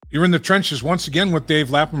You're in the trenches once again with Dave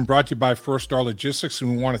Lapham, brought to you by First Star Logistics.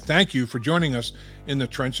 And we want to thank you for joining us in the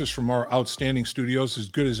trenches from our outstanding studios, as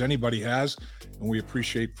good as anybody has. And we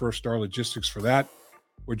appreciate First Star Logistics for that.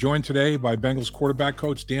 We're joined today by Bengals quarterback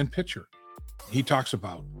coach Dan Pitcher. He talks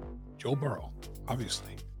about Joe Burrow,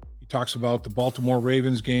 obviously. He talks about the Baltimore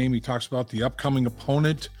Ravens game. He talks about the upcoming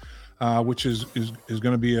opponent, which is going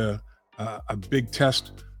to be a big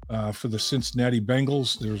test for the Cincinnati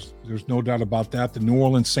Bengals. There's no doubt about that. The New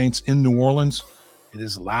Orleans Saints in New Orleans. It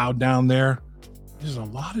is loud down there. There's a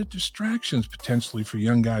lot of distractions potentially for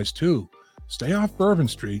young guys too. Stay off Bourbon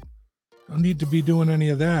Street. Don't need to be doing any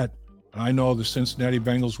of that. I know the Cincinnati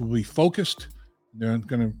Bengals will be focused. They're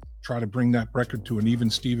going to try to bring that record to an even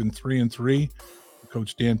Steven 3-3.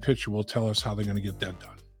 Coach Dan Pitcher will tell us how they're going to get that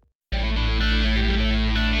done.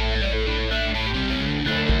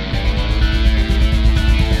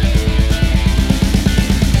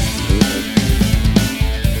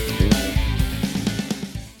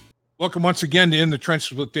 Welcome once again to In the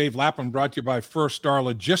Trenches with Dave Lapham, brought to you by First Star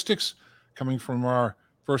Logistics, coming from our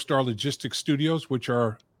First Star Logistics studios, which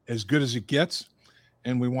are as good as it gets.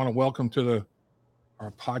 And we want to welcome to our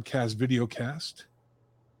podcast videocast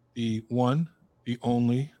the one, the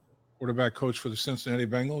only quarterback coach for the Cincinnati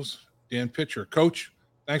Bengals, Dan Pitcher. Coach,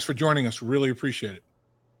 thanks for joining us. Really appreciate it.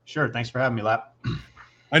 Sure. Thanks for having me, Lap.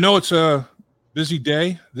 I know it's a busy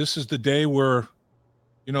day. This is the day where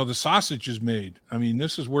the sausage is made. I mean,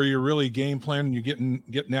 this is where you're really game planning. You're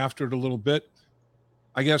getting after it a little bit.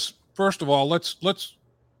 I guess, first of all, let's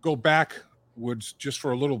go backwards just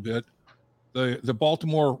for a little bit. The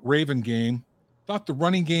Baltimore Raven game, thought the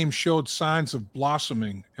running game showed signs of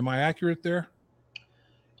blossoming. Am I accurate there?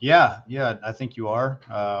 Yeah, I think you are.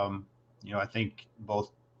 I think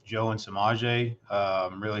both Joe and Samaje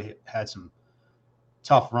really had some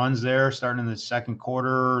tough runs there, starting in the second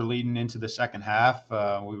quarter, leading into the second half.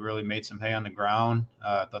 We really made some hay on the ground.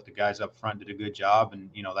 I thought the guys up front did a good job, and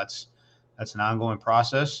that's an ongoing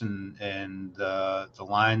process. And the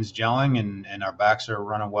line's gelling, and our backs are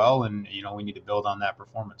running well, and we need to build on that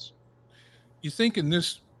performance. You think in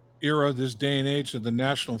this era, this day and age of the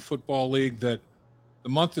National Football League, that the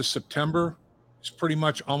month of September is pretty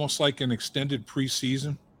much almost like an extended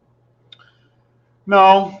preseason?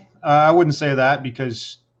 No. I wouldn't say that,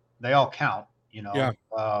 because they all count, Yeah.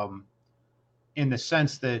 In the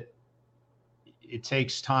sense that it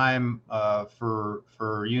takes time for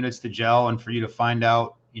units to gel and for you to find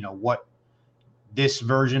out, what this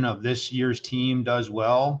version of this year's team does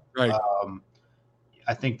well. Right.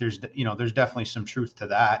 I think there's definitely some truth to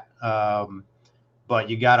that. But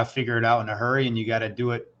you got to figure it out in a hurry, and you got to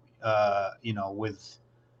do it,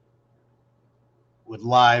 with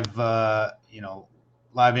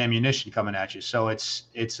live ammunition coming at you. So it's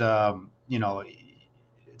a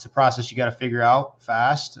process you got to figure out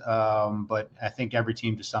fast. But I think every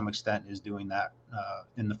team to some extent is doing that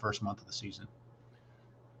in the first month of the season.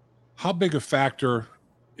 How big a factor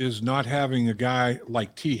is not having a guy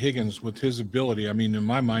like T. Higgins with his ability? I mean, in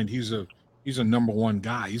my mind, he's a number one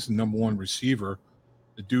guy. He's the number one receiver.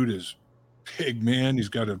 The dude is big, man. He's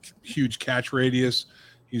got a huge catch radius.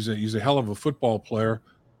 He's a hell of a football player.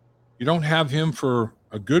 You don't have him for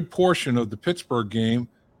a good portion of the Pittsburgh game,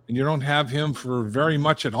 and you don't have him for very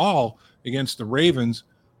much at all against the Ravens.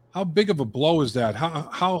 How big of a blow is that?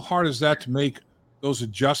 How hard is that to make those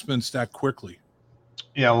adjustments that quickly?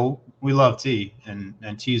 Yeah, well, we love T, and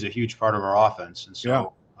T is a huge part of our offense. And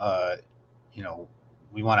so,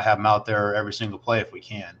 we want to have him out there every single play if we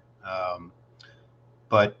can.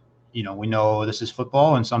 But, we know this is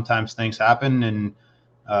football, and sometimes things happen, and,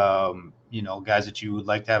 guys that you would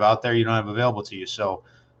like to have out there, you don't have available to you. So,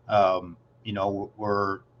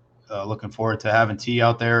 we're looking forward to having T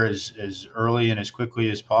out there as early and as quickly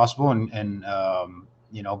as possible.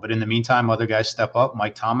 But in the meantime, other guys step up.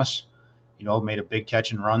 Mike Thomas, made a big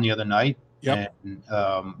catch and run the other night. Yep. And,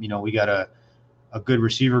 we got a good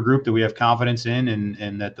receiver group that we have confidence in,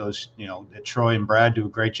 and that those, that Troy and Brad do a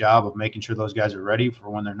great job of making sure those guys are ready for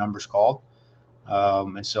when their number's called.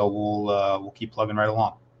 And so we'll keep plugging right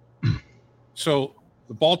along. So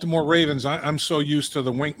the Baltimore Ravens, I'm so used to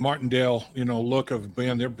the Wink Martindale, look of,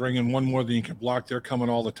 man, they're bringing one more than you can block. They're coming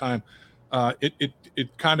all the time.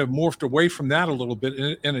 It kind of morphed away from that a little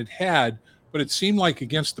bit, and it had, but it seemed like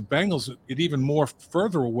against the Bengals, it even morphed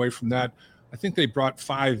further away from that. I think they brought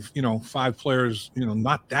five players,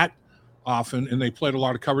 not that often, and they played a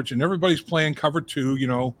lot of coverage, and everybody's playing cover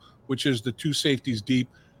two, which is the two safeties deep.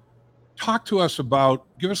 Talk to us about,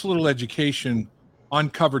 give us a little education on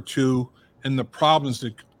cover two and the problems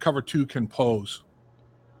that cover two can pose.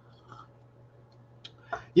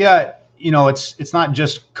 Yeah, it's not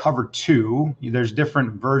just cover two. There's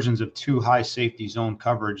different versions of two high safety zone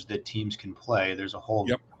coverage that teams can play. There's a whole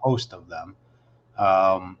host of them.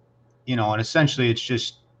 And essentially it's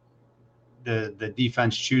just the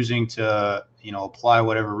defense choosing to, apply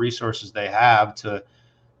whatever resources they have to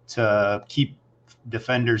keep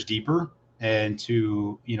defenders deeper and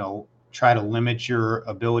to, try to limit your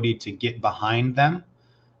ability to get behind them.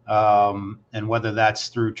 And whether that's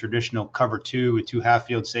through traditional cover two with two half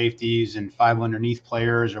field safeties and 5 underneath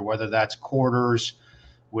players, or whether that's quarters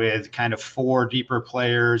with kind of 4 deeper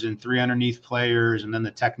players and 3 underneath players. And then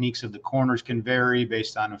the techniques of the corners can vary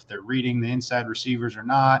based on if they're reading the inside receivers or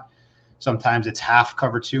not. Sometimes it's half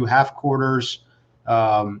cover two, half quarters.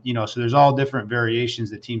 So there's all different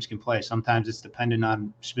variations that teams can play. Sometimes it's dependent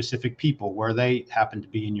on specific people, where they happen to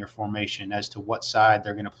be in your formation as to what side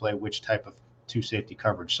they're going to play which type of two safety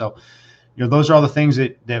coverage. So, those are all the things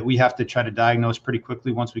that we have to try to diagnose pretty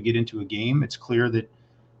quickly once we get into a game. It's clear that,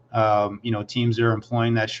 teams are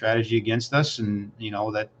employing that strategy against us, and,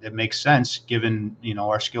 that it makes sense given,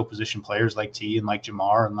 our skill position players like T and like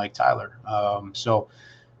Jamar and like Tyler.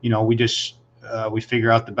 We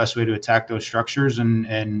figure out the best way to attack those structures,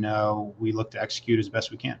 and we look to execute as best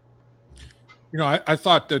we can. I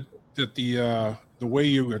thought that the way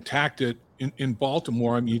you attacked it in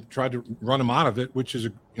Baltimore, you tried to run them out of it, which is,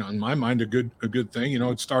 in my mind, a good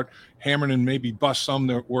thing. Start hammering and maybe bust some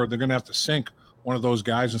where they're going to have to sink one of those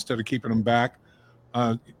guys instead of keeping them back.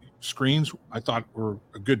 Screens, I thought, were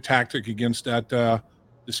a good tactic against that the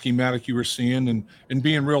schematic you were seeing, and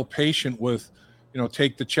being real patient with,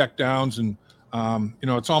 take the check downs, and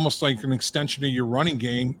it's almost like an extension of your running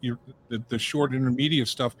game. The short intermediate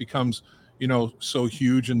stuff becomes, so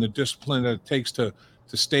huge, and the discipline that it takes to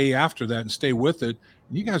stay after that and stay with it.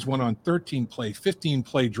 And you guys went on 13-play,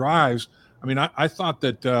 15-play drives. I thought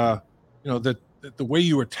that, that the way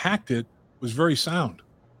you attacked it was very sound.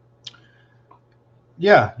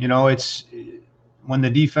 Yeah. It's when the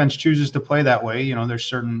defense chooses to play that way, there's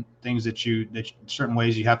certain things certain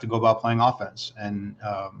ways you have to go about playing offense. And,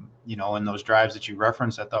 in those drives that you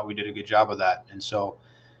referenced, I thought we did a good job of that. And so,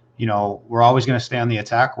 we're always going to stay on the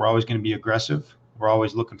attack. We're always going to be aggressive. We're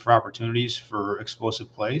always looking for opportunities for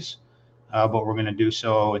explosive plays, but we're going to do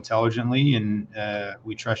so intelligently. And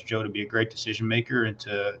we trust Joe to be a great decision maker and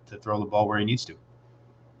to throw the ball where he needs to.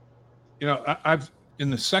 I've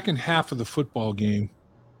in the second half of the football game,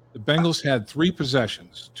 the Bengals had 3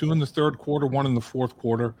 possessions, 2 in the third quarter, 1 in the fourth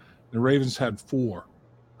quarter. The Ravens had 4.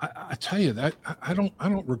 I tell you that I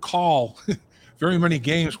don't recall very many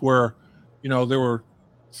games where, there were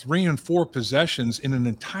 3 and 4 possessions in an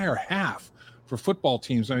entire half for football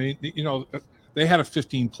teams. They had a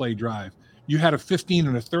 15-play drive. You had a 15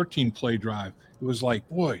 and a 13-play drive. It was like,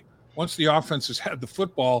 boy, once the offenses had the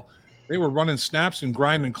football, they were running snaps and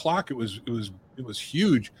grinding clock. It was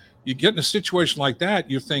huge. You get in a situation like that,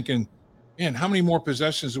 you're thinking, man, how many more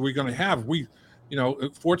possessions are we going to have?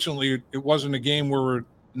 Fortunately, it wasn't a game where we're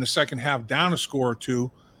in the second half down a score or 2,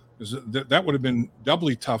 because that would have been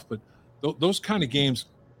doubly tough. But those kind of games,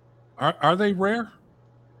 are they rare?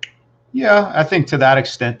 Yeah, I think to that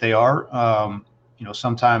extent they are.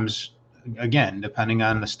 Sometimes, again, depending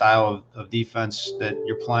on the style of defense that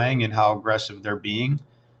you're playing and how aggressive they're being,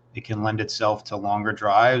 it can lend itself to longer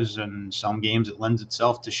drives, and some games it lends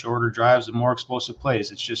itself to shorter drives and more explosive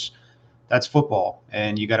plays. It's just, that's football,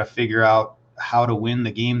 and you got to figure out how to win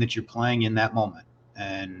the game that you're playing in that moment.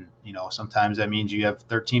 And, sometimes that means you have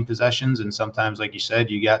 13 possessions, and sometimes, like you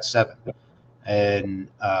said, you got 7. And,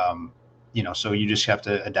 so you just have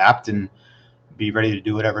to adapt and be ready to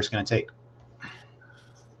do whatever it's going to take.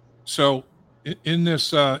 So in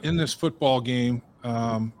this football game,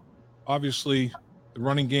 obviously the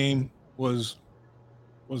running game was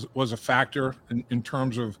a factor in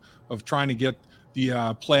terms of trying to get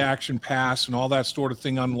the play action pass and all that sort of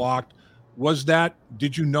thing unlocked.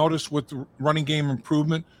 Did you notice with the running game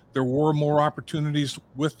improvement, there were more opportunities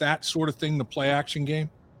with that sort of thing, the play action game?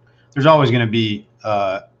 There's always going to be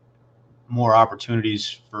more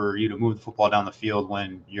opportunities for you to move the football down the field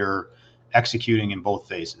when you're executing in both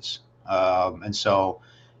phases. And so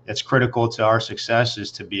it's critical to our success is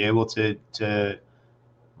to be able to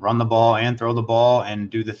run the ball and throw the ball and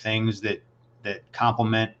do the things that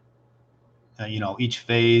complement, each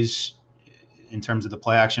phase in terms of the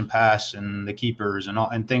play action pass and the keepers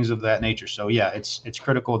and things of that nature. So yeah, it's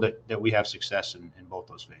critical that we have success in both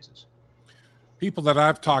those phases. People that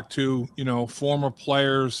I've talked to, former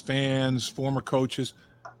players, fans, former coaches,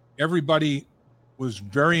 everybody was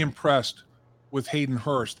very impressed with Hayden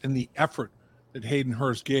Hurst and the effort that Hayden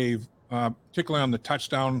Hurst gave, particularly on the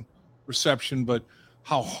touchdown reception, but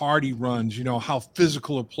how hard he runs, how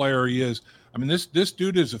physical a player he is. I mean, this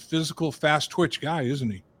dude is a physical, fast twitch guy, isn't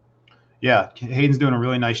he? Yeah, Hayden's doing a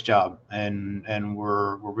really nice job, and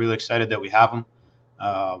we're really excited that we have him.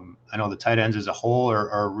 I know the tight ends as a whole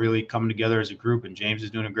are really coming together as a group, and James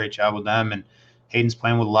is doing a great job with them. And Hayden's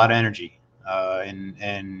playing with a lot of energy,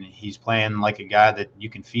 and he's playing like a guy that you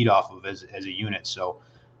can feed off of as a unit. So,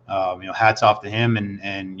 hats off to him. And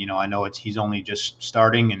I know he's only just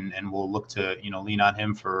starting, and we'll look to lean on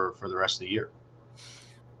him for the rest of the year.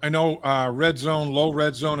 I know red zone, low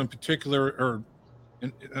red zone in particular,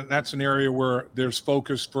 and that's an area where there's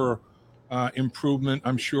focus for improvement,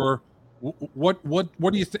 I'm sure. What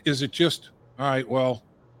do you think? Is it just, all right, well,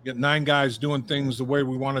 get 9 guys doing things the way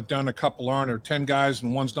we want it done, a couple aren't, or 10 guys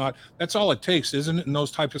and one's not? That's all it takes, isn't it, in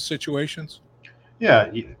those type of situations? Yeah,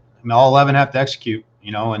 I mean, all 11 have to execute,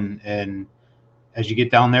 and as you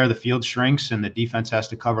get down there, the field shrinks and the defense has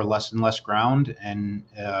to cover less and less ground, and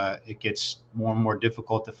it gets more and more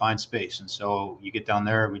difficult to find space. And so you get down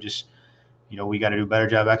there, we just, we got to do a better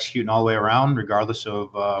job executing all the way around, regardless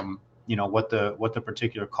of, what the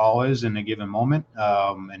particular call is in a given moment.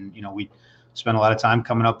 And we spend a lot of time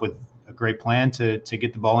coming up with a great plan to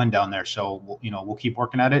get the ball in down there. So, we'll keep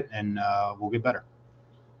working at it, and we'll get better.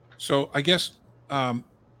 So I guess,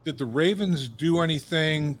 did the Ravens do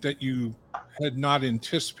anything that you had not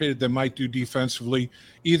anticipated they might do defensively,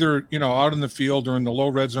 either, out in the field or in the low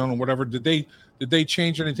red zone or whatever? Did they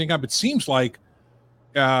change anything up? It seems like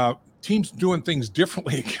teams doing things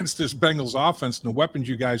differently against this Bengals offense and the weapons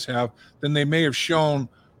you guys have than they may have shown,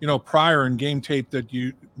 prior in game tape that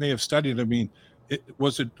you may have studied. I mean,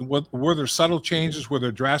 were there subtle changes? Were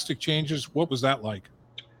there drastic changes? What was that like?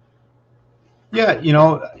 Yeah,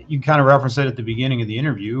 you kind of referenced it at the beginning of the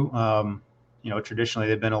interview. Traditionally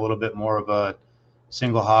they've been a little bit more of a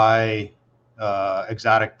single high,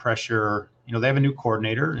 exotic pressure. They have a new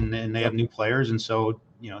coordinator and they have new players, and so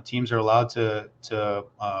teams are allowed to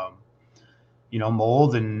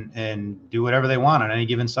mold and do whatever they want on any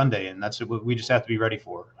given Sunday, and that's what we just have to be ready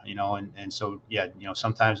for. And so yeah,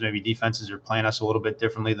 sometimes maybe defenses are playing us a little bit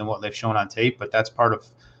differently than what they've shown on tape, but it's part of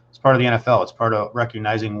the NFL. It's part of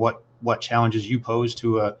recognizing what challenges you pose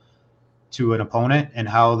to an opponent and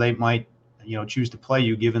how they might choose to play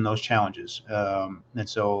you given those challenges. And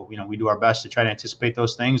so we do our best to try to anticipate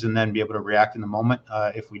those things and then be able to react in the moment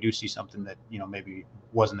if we do see something that maybe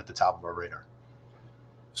wasn't at the top of our radar.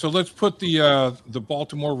 So let's put the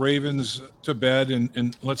Baltimore Ravens to bed,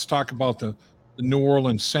 and let's talk about the New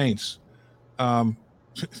Orleans Saints.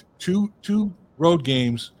 Two road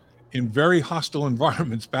games in very hostile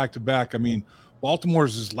environments back to back. I mean,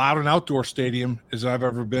 Baltimore's as loud an outdoor stadium as I've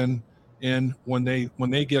ever been in when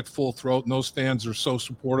they get full throat, and those fans are so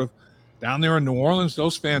supportive. Down there in New Orleans,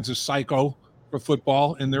 those fans are psycho for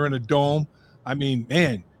football, and they're in a dome. I mean,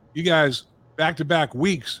 man, you guys back-to-back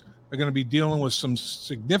weeks are going to be dealing with some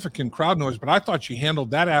significant crowd noise, but I thought you handled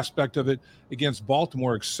that aspect of it against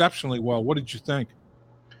Baltimore exceptionally well. What did you think?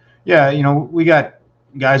 Yeah, we got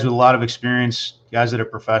guys with a lot of experience, guys that are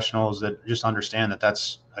professionals that just understand that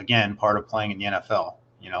that's, again, part of playing in the NFL.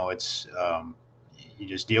 It's you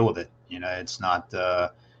just deal with it. It's not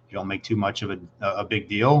you don't make too much of a big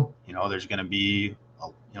deal. There's going to be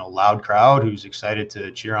a loud crowd who's excited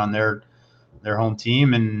to cheer on their home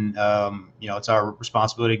team, and it's our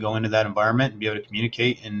responsibility to go into that environment and be able to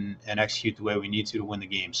communicate and execute the way we need to win the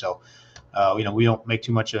game. So we don't make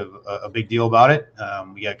too much of a big deal about it.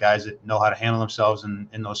 We got guys that know how to handle themselves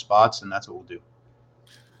in those spots, and that's what we'll do.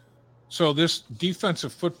 So this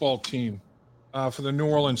defensive football team for the New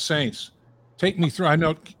Orleans Saints, take me through. I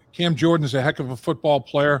know Cam Jordan's a heck of a football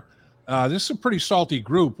player. This is a pretty salty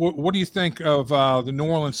group. What do you think of the New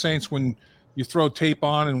Orleans Saints when you throw tape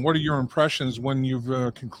on, and what are your impressions when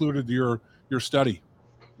you've concluded your study?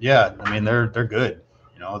 Yeah, I mean they're good.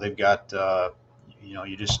 They've got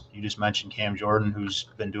you just mentioned Cam Jordan, who's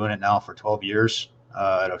been doing it now for 12 years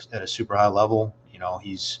at a super high level.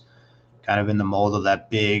 He's kind of in the mold of that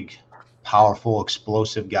big, powerful,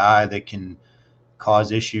 explosive guy that can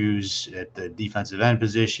cause issues at the defensive end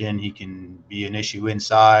position. He can be an issue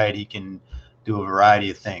inside. He can do a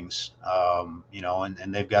variety of things,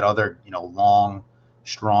 and they've got other, long,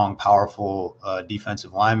 strong, powerful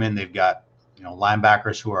defensive linemen. They've got,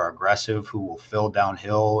 linebackers who are aggressive, who will fill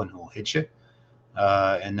downhill and who will hit you.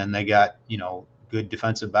 And then they got, good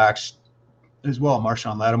defensive backs as well.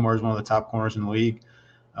 Marshawn Lattimore is one of the top corners in the league.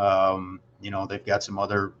 They've got some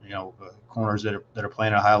other, corners that are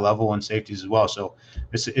playing at a high level, and safeties as well. So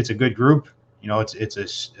it's a good group. It's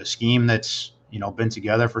a scheme that's, been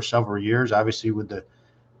together for several years, obviously with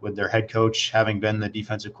their head coach having been the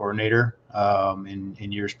defensive coordinator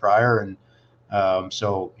in years prior. And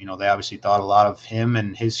So, they obviously thought a lot of him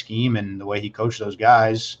and his scheme and the way he coached those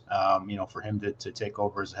guys, for him to take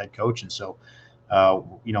over as the head coach. And so,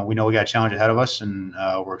 we know we got a challenge ahead of us, and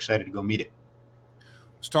we're excited to go meet it. I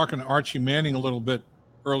was talking to Archie Manning a little bit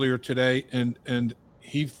earlier today, and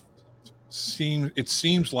it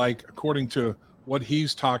seems like, according to what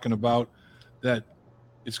he's talking about, that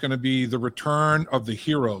it's going to be the return of the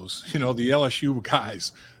heroes, the LSU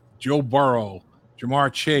guys, Joe Burrow,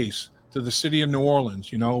 Jamar Chase, to the city of New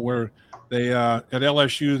Orleans, where they at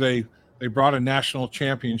LSU they brought a national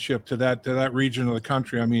championship to that region of the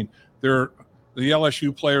country. I mean, the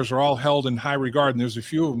LSU players are all held in high regard, and there's a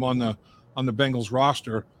few of them on the Bengals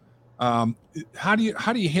roster. How do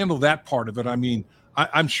you handle that part of it? I mean,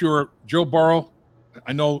 I'm sure Joe Burrow,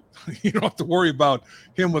 I know you don't have to worry about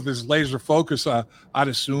him with his laser focus, I'd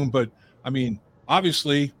assume, but I mean,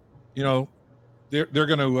 obviously, they're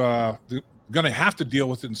going to have to deal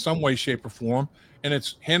with it in some way, shape, or form, and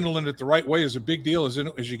it's handling it the right way is a big deal, isn't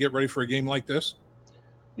it, as you get ready for a game like this?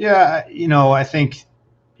 Yeah, I think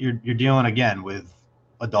you're dealing again with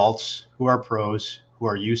adults who are pros, who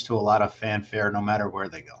are used to a lot of fanfare no matter where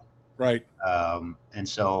they go. Right. And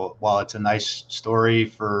so while it's a nice story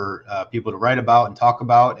for people to write about and talk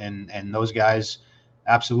about, and those guys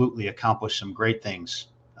absolutely accomplished some great things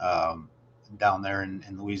down there in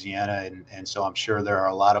Louisiana. And so I'm sure there are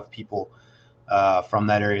a lot of people from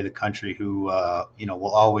that area of the country who,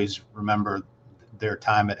 will always remember their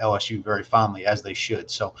time at LSU very fondly, as they should.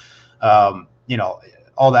 So,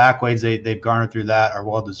 all the accolades they've garnered through that are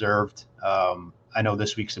well-deserved. I know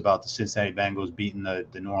this week's about the Cincinnati Bengals beating the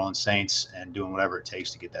New Orleans Saints and doing whatever it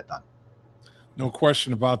takes to get that done. No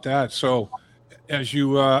question about that. So as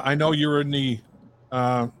I know you're in the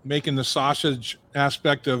making the sausage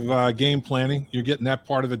aspect of game planning. You're getting that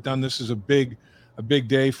part of it done. This is a big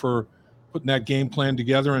day for putting that game plan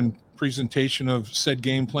together and presentation of said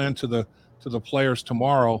game plan to the players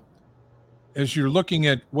tomorrow. As you're looking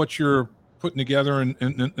at what you're putting together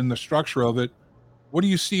and the structure of it, what do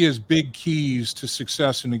you see as big keys to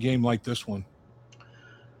success in a game like this one?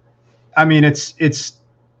 I mean, it's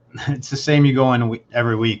the same you go in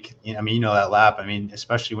every week. That lap. I mean,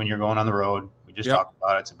 especially when you're going on the road. We just talked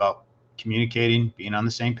about it. It's about communicating, being on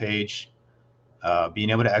the same page, being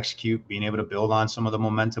able to execute, being able to build on some of the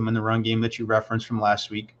momentum in the run game that you referenced from last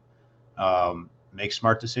week, make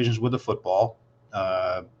smart decisions with the football,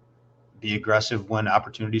 be aggressive when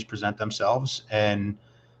opportunities present themselves, and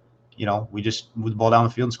we just move the ball down the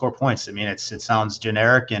field and score points. I mean, it sounds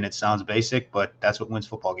generic and it sounds basic, but that's what wins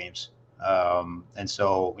football games. And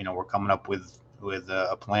so, we're coming up with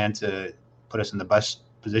a plan to put us in the best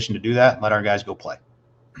position to do that and let our guys go play.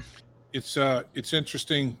 It's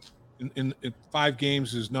interesting. In 5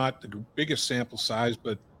 games is not the biggest sample size,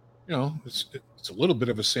 but it's a little bit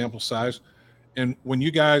of a sample size. And when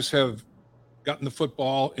you guys have gotten the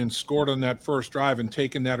football and scored on that first drive and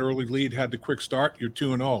taken that early lead, had the quick start, you're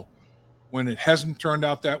 2-0. When it hasn't turned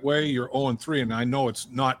out that way, you're 0-3. And I know it's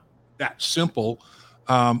not that simple,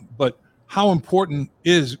 but how important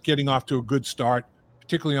is getting off to a good start,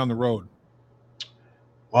 particularly on the road?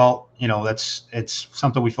 Well, it's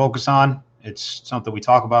something we focus on. It's something we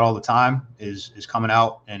talk about all the time, is coming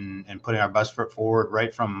out and putting our best foot forward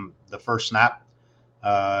right from the first snap.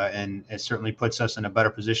 And it certainly puts us in a better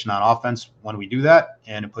position on offense when we do that,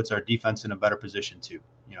 and it puts our defense in a better position too.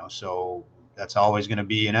 So that's always going to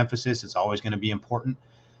be an emphasis. It's always going to be important.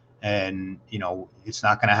 And, it's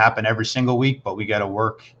not going to happen every single week, but we got to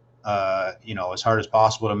work, as hard as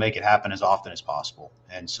possible to make it happen as often as possible.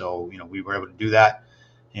 And so, we were able to do that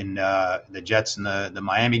in the Jets and the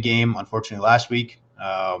Miami game. Unfortunately, last week,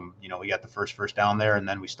 we got the first down there, and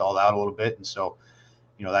then we stalled out a little bit. And so,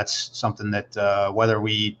 that's something that whether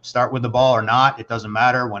we start with the ball or not, it doesn't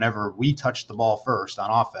matter. Whenever we touch the ball first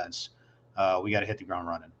on offense, we got to hit the ground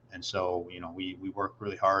running. And so, we work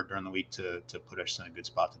really hard during the week to put us in a good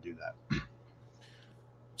spot to do that.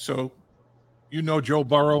 So, Joe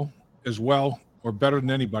Burrow as well, or better than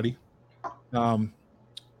anybody.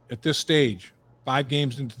 At this stage, 5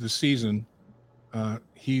 games into the season,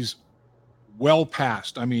 he's well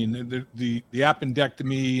past. I mean, the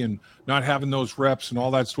appendectomy and not having those reps and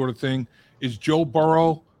all that sort of thing. Is Joe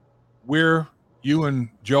Burrow where you and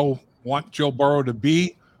Joe want Joe Burrow to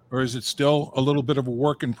be, or is it still a little bit of a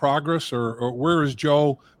work in progress, or where is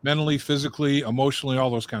Joe mentally, physically, emotionally, all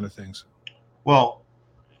those kind of things? Well,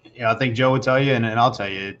 I think Joe would tell you, and I'll tell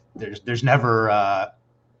you, there's never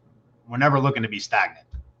we're never looking to be stagnant.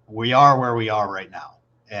 We are where we are right now.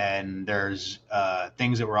 And there's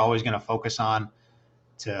things that we're always going to focus on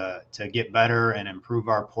to get better and improve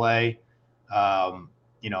our play.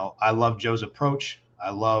 I love Joe's approach.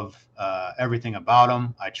 I love everything about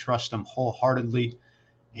him. I trust him wholeheartedly.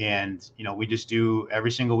 And, we just do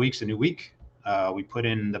every single week's a new week. We put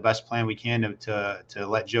in the best plan we can to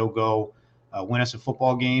let Joe go win us a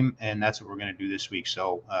football game. And that's what we're going to do this week.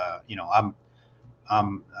 So,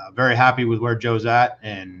 I'm very happy with where Joe's at,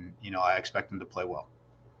 and, I expect him to play well.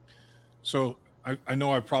 So I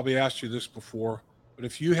know I've probably asked you this before, but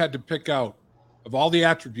if you had to pick out of all the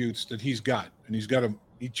attributes that he's got, and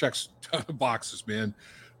he checks a ton of boxes, man.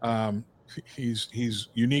 He's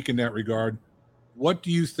unique in that regard. What do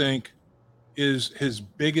you think is his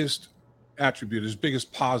biggest attribute, his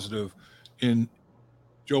biggest positive in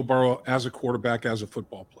Joe Burrow as a quarterback, as a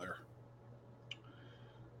football player?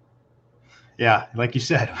 Yeah, like you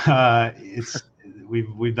said,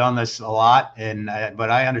 we've done this a lot, but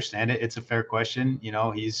I understand it. It's a fair question,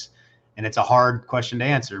 and it's a hard question to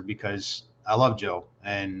answer because I love Joe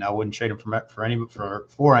and I wouldn't trade him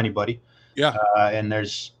for anybody. Yeah. And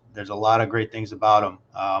there's a lot of great things about him.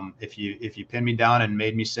 If you pin me down and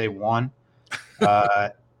made me say one,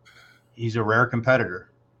 he's a rare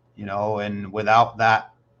competitor, and without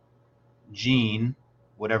that gene,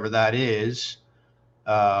 whatever that is,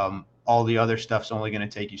 all the other stuff's only going to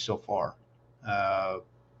take you so far.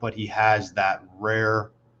 But he has that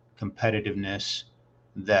rare competitiveness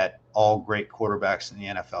that all great quarterbacks in the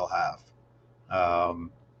NFL have.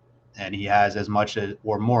 And he has as much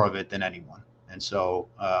or more of it than anyone. And so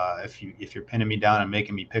if you're pinning me down and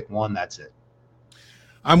making me pick one, that's it.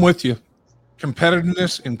 I'm with you.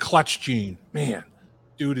 Competitiveness and clutch gene. Man,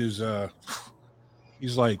 dude is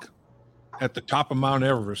he's like at the top of Mount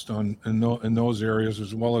Everest in those areas,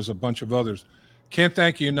 as well as a bunch of others. Can't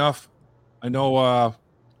thank you enough. I know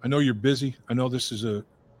you're busy. I know this is a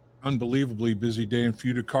unbelievably busy day, and for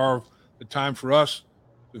you to carve the time for us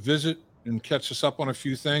to visit and catch us up on a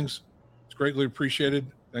few things, it's greatly appreciated.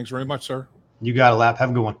 Thanks very much, sir. You got it, Lap.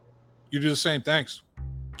 Have a good one. You do the same. Thanks.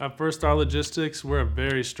 At First Star Logistics, we're a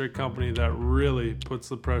very strict company that really puts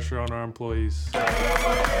the pressure on our employees.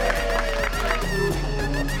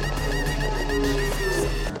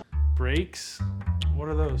 Brakes? What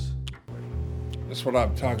are those? That's what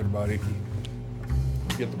I'm talking about, Icky.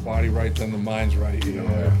 Get the body right, then the mind's right.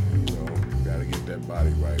 Gotta get that body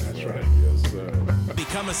right. That's right. Yes, sir.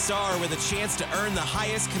 Become a star with a chance to earn the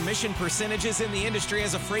highest commission percentages in the industry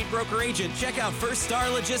as a freight broker agent. Check out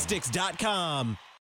firststarlogistics.com.